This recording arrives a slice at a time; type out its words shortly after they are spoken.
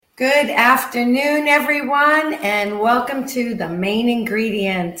Good afternoon, everyone, and welcome to The Main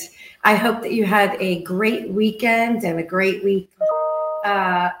Ingredient. I hope that you had a great weekend and a great week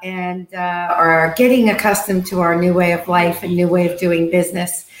and are getting accustomed to our new way of life and new way of doing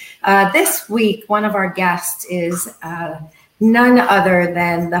business. This week, one of our guests is none other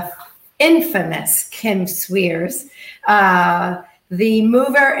than the infamous Kim Sweers, the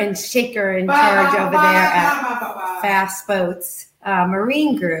mover and shaker in charge over there at Fast Boats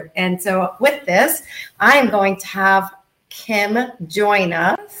Marine Group. And so with this, I'm going to have Kim join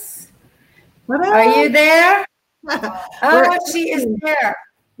us. Are you there? Oh, she is there.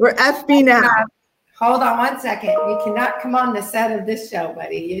 We're FB now. Hold on one second. You cannot come on the set of this show,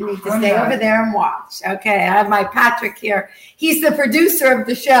 buddy. You need to stay over there and watch. Okay, I have my Patrick here. He's the producer of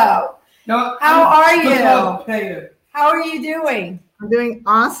the show. No, How are you? you? How are you doing? I'm doing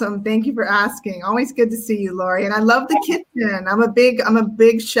awesome. Thank you for asking. Always good to see you, Lori. And I love the kitchen. I'm a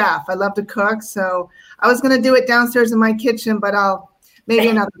big chef. I love to cook. So I was going to do it downstairs in my kitchen, but I'll maybe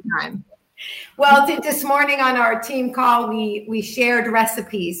another time. Well, this morning on our team call, we shared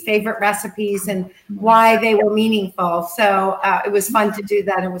recipes, favorite recipes, and why they were meaningful. So it was fun to do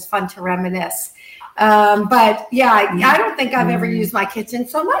that. It was fun to reminisce. But yeah, I don't think I've ever used my kitchen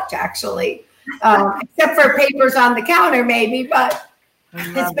so much, actually, except for papers on the counter, maybe. But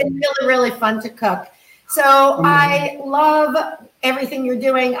it's been really, really fun to cook. So I love everything you're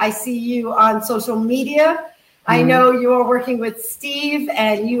doing. I see you on social media. I know you are working with Steve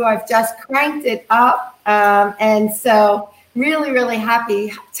and you have just cranked it up. And so really, really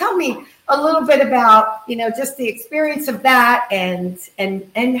happy. Tell me a little bit about, just the experience of that and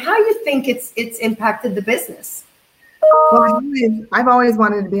how you think it's impacted the business. Well, I've always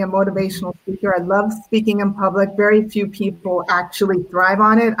wanted to be a motivational speaker. I love speaking in public. Very few people actually thrive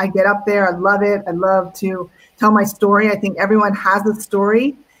on it. I get up there. I love it. I love to tell my story. I think everyone has a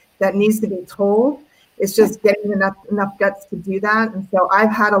story that needs to be told. It's just getting enough guts to do that. And so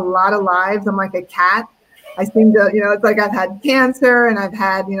I've had a lot of lives. I'm like a cat. I seem to, it's like I've had cancer and I've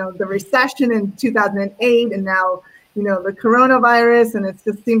had, the recession in 2008 and now, the coronavirus. And it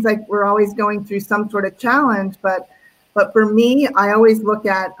just seems like we're always going through some sort of challenge. But for me, I always look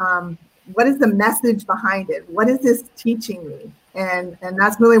at what is the message behind it? What is this teaching me? And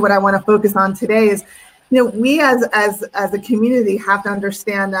that's really what I want to focus on today is, we as a community have to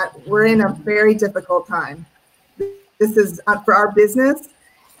understand that we're in a very difficult time. This is for our business.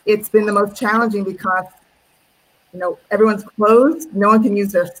 It's been the most challenging because, everyone's closed. No one can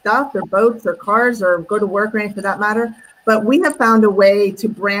use their stuff, their boats, their cars, or go to work or anything for that matter. But we have found a way to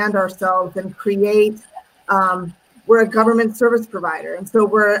brand ourselves and create. We're a government service provider, and so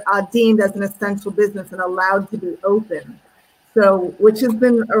we're deemed as an essential business and allowed to be open. So, which has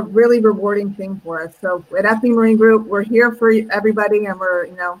been a really rewarding thing for us. So at FB Marine Group, we're here for everybody, and we're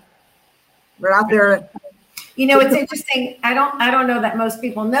out there. It's interesting. I don't know that most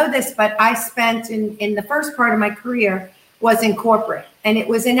people know this, but I spent in the first part of my career was in corporate, and it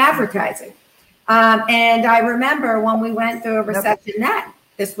was in advertising. And I remember when we went through a recession then.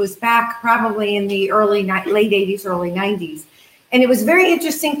 This was back probably in the late 80s, early 90s. And it was very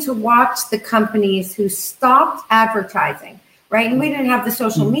interesting to watch the companies who stopped advertising, right? And we didn't have the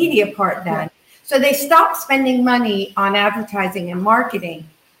social media part then. So they stopped spending money on advertising and marketing.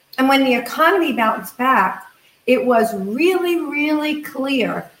 And when the economy bounced back, it was really, really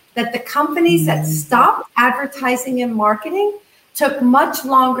clear that the companies that stopped advertising and marketing took much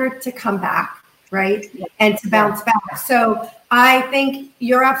longer to come back, right? And to bounce back. So I think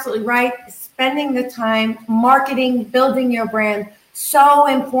you're absolutely right. Spending the time, marketing, building your brand, so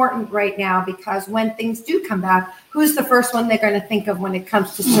important right now because when things do come back, who's the first one they're going to think of when it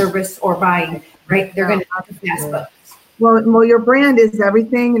comes to service or buying, right? They're going to think of Fast Boats. Well, your brand is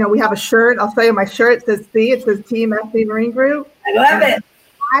everything. We have a shirt. I'll show you my shirt. It says Team FB Marine Group. I love it.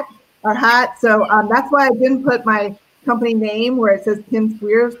 Our hat. So that's why I didn't put my company name where it says Kim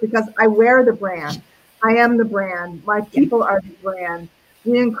Sweers because I wear the brand. I am the brand. My people are the brand.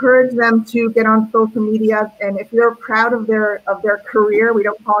 We encourage them to get on social media, and if you're proud of their career, we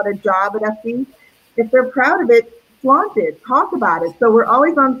don't call it a job at FB. If they're proud of it, flaunt it, talk about it. So we're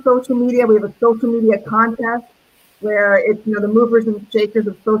always on social media. We have a social media contest where it's the movers and shakers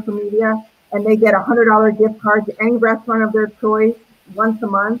of social media, and they get a $100 gift card to any restaurant of their choice once a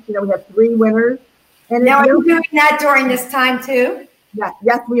month. We have 3 winners. And now, are you doing that during this time too? Yeah,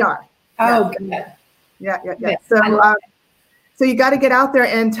 yes, we are. Oh, good. Yeah. So you got to get out there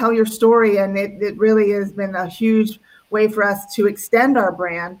and tell your story. And it really has been a huge way for us to extend our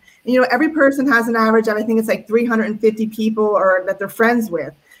brand. And, every person has an average of, I think it's like 350 people or that they're friends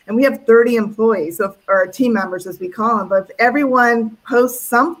with. and we have 30 employees, or team members as we call them. But if everyone posts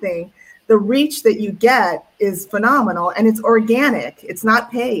something, the reach that you get is phenomenal, and it's organic. It's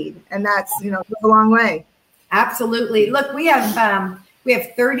not paid, and that's, goes a long way. Absolutely. Look, we have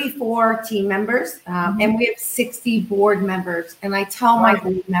 34 team members, and we have 60 board members. And I tell my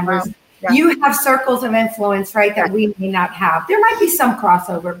board members, you have circles of influence, right, that we may not have. There might be some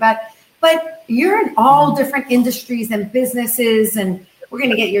crossover, but you're in all different industries and businesses, and we're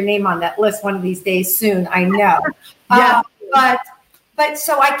going to get your name on that list one of these days soon, I know. But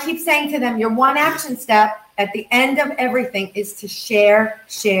so I keep saying to them, your one action step at the end of everything is to share,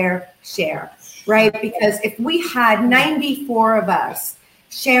 right? Because if we had 94 of us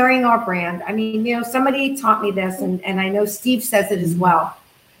sharing our brand, I mean, somebody taught me this, and I know Steve says it as well.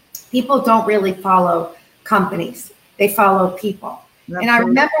 People don't really follow companies. They follow people. And I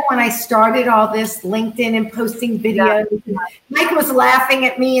remember when I started all this LinkedIn and posting videos, Mike was laughing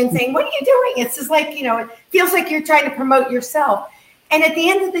at me and saying, what are you doing? It's just like, it feels like you're trying to promote yourself. And at the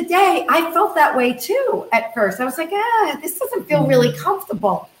end of the day, I felt that way too at first. I was like, this doesn't feel really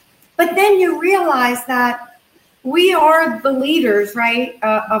comfortable. But then you realize that we are the leaders, right,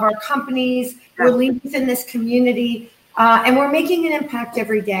 of our companies. We're leaders in this community, and we're making an impact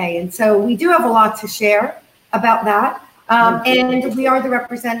every day. And so we do have a lot to share about that. And we are the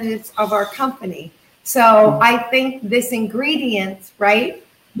representatives of our company. So I think this ingredient, right,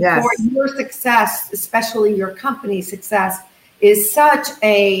 for your success, especially your company's success, is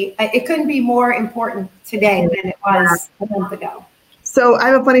it couldn't be more important today than it was a month ago. So I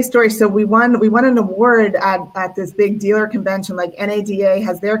have a funny story. So we won an award at this big dealer convention, like NADA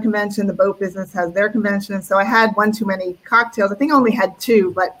has their convention, the boat business has their convention. And so I had one too many cocktails. I think I only had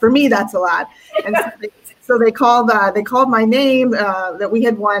 2, but for me, that's a lot. And so they called my name, that we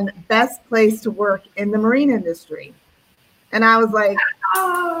had won best place to work in the marine industry. And I was like,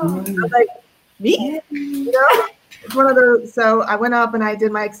 me? It's one of those. So I went up and I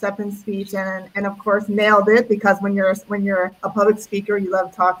did my acceptance speech, and of course nailed it, because when you're a public speaker, you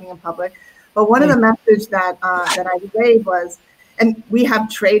love talking in public. But one of the message that I relayed was, and we have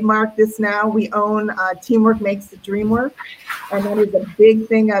trademarked this now, we own Teamwork Makes the Dream Work, and that is a big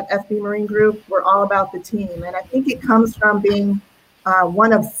thing at FB Marine Group. We're all about the team, and I think it comes from being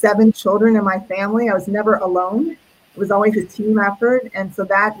one of 7 children in my family. I was never alone. It was always a team effort, and so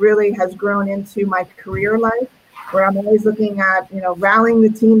that really has grown into my career life, where I'm always looking at, rallying the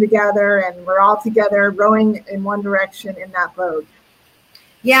team together, and we're all together rowing in one direction in that boat.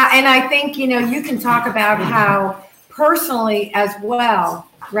 Yeah, and I think, you can talk about how personally as well,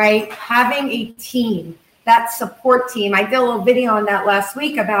 right? Having a team, that support team. I did a little video on that last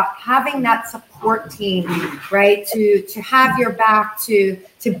week about having that support team, right? To have your back, to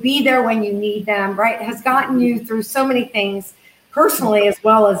be there when you need them, right? Has gotten you through so many things personally as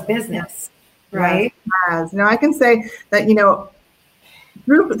well as business. Right. Yes. I can say that,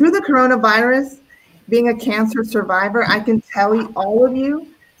 through the coronavirus, being a cancer survivor, I can tell you, all of you,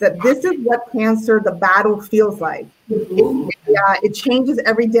 that this is what cancer, the battle, feels like. It changes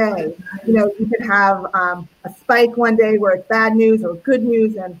every day. You could have a spike one day where it's bad news or good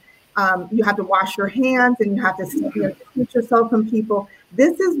news, and you have to wash your hands and you have to distance yourself from people.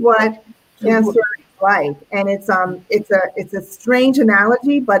 This is what cancer life, and it's a strange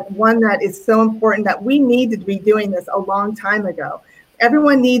analogy, but one that is so important, that we needed to be doing this a long time ago.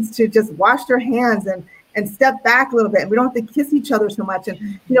 Everyone needs to just wash their hands and step back a little bit, and we don't have to kiss each other so much.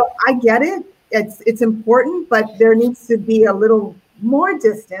 And I get it, it's important, but there needs to be a little more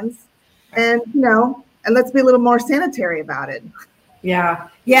distance, and and let's be a little more sanitary about it. Yeah.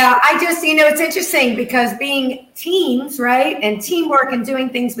 I just, it's interesting, because being teams, right, and teamwork and doing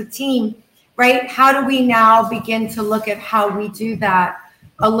things with team, right? How do we now begin to look at how we do that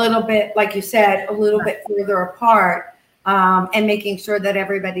a little bit, like you said, a little bit further apart, and making sure that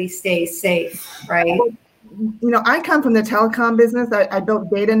everybody stays safe, right? I come from the telecom business. I built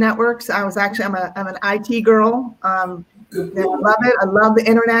data networks. I'm an IT girl. I love it. I love the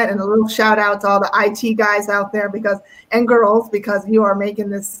internet, and a little shout out to all the IT guys out there and girls, because you are making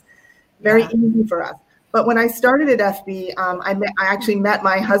this very easy for us. But when I started at FB, I actually met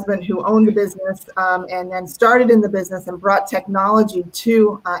my husband, who owned the business, and then started in the business and brought technology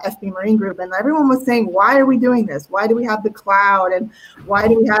to FB Marine Group. And everyone was saying, why are we doing this? Why do we have the cloud? And why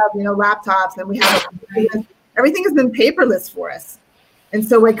do we have, laptops? And we have everything has been paperless for us. And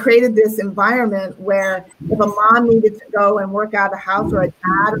so I created this environment where if a mom needed to go and work out of the house, or a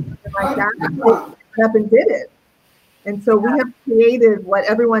dad or something like that, they went up and did it. And so we have created what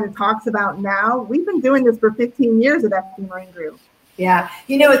everyone talks about now. We've been doing this for 15 years at FB Marine Group. Yeah.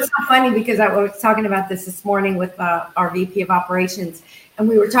 It's so funny, because I was talking about this morning with our VP of operations. and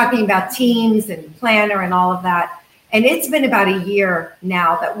we were talking about Teams and Planner and all of that. And it's been about a year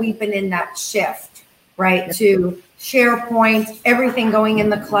now that we've been in that shift, right? To SharePoint, everything going in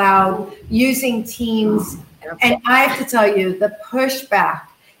the cloud, using Teams. And I have to tell you, the pushback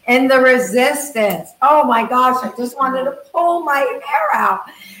and the resistance, oh my gosh, I just wanted to pull my hair out.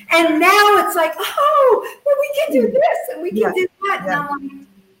 And now it's like, oh, well, we can do this and we can do that. And I'm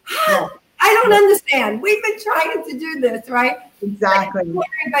like, I don't understand. We've been trying to do this, right? Exactly.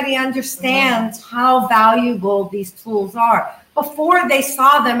 Everybody understands how valuable these tools are. Before, they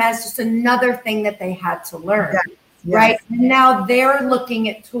saw them as just another thing that they had to learn, right? And now they're looking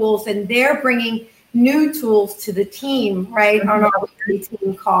at tools and they're bringing new tools to the team, right, on our weekly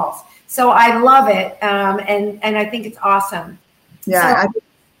team calls. So I love it, and I think it's awesome. Yeah.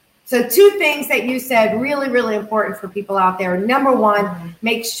 So two things that you said really, really important for people out there. Number one,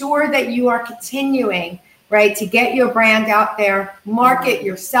 make sure that you are continuing, right, to get your brand out there, market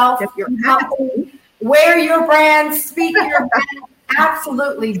yourself, your company, wear your brand, speak your brand,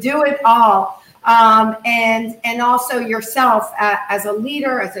 absolutely do it all. And also yourself as a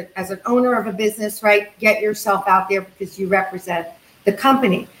leader, as an owner of a business, right, get yourself out there because you represent the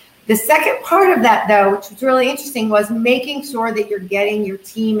company. The second part of that, though, which was really interesting, was making sure that you're getting your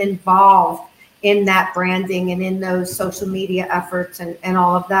team involved in that branding and in those social media efforts and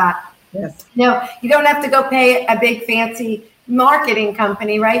all of that. Yes. Now, you don't have to go pay a big fancy marketing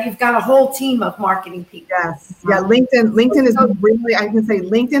company, right? You've got a whole team of marketing people. Yes. Yeah. LinkedIn is really, I can say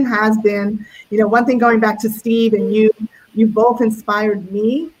LinkedIn has been, one thing going back to Steve and you both inspired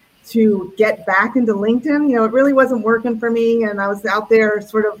me to get back into LinkedIn. It really wasn't working for me. And I was out there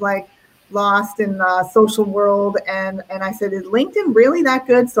sort of like lost in the social world. And I said, is LinkedIn really that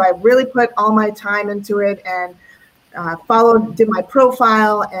good? So I really put all my time into it and did my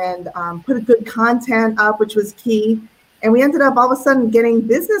profile and put a good content up, which was key. And we ended up all of a sudden getting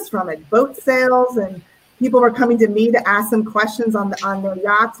business from it, boat sales, and people were coming to me to ask them questions on their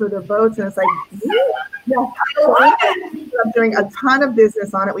yachts or their boats. And it's like, I'm doing a ton of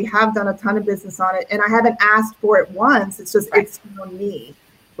business on it. We have done a ton of business on it. And I haven't asked for it once. It's just, it's on me,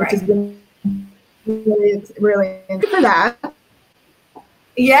 which has been really good for that.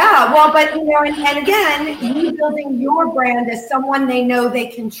 Yeah, well, but and again, you building your brand as someone they know they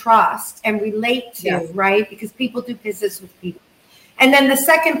can trust and relate to, right? Because people do business with people. And then the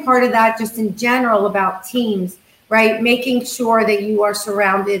second part of that, just in general about teams, right? Making sure that you are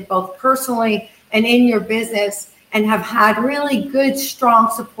surrounded both personally and in your business and have had really good, strong,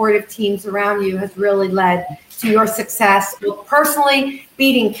 supportive teams around you has really led to your success, both personally,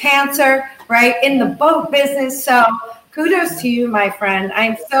 beating cancer, right? In the boat business. So kudos to you, my friend. I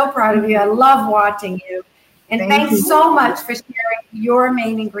am so proud of you. I love watching you. And thanks so much for sharing your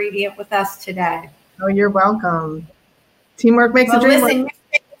main ingredient with us today. Oh, you're welcome. Teamwork makes a dream work.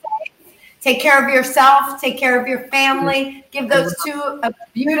 Take care of yourself. Take care of your family. Give those two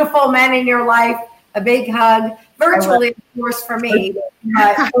beautiful men in your life a big hug. Virtually, of course, for me.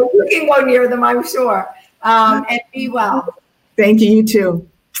 But you can go near them, I'm sure. And be well. Thank you. You too.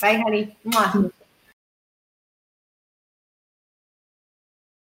 Bye, honey. Mwah.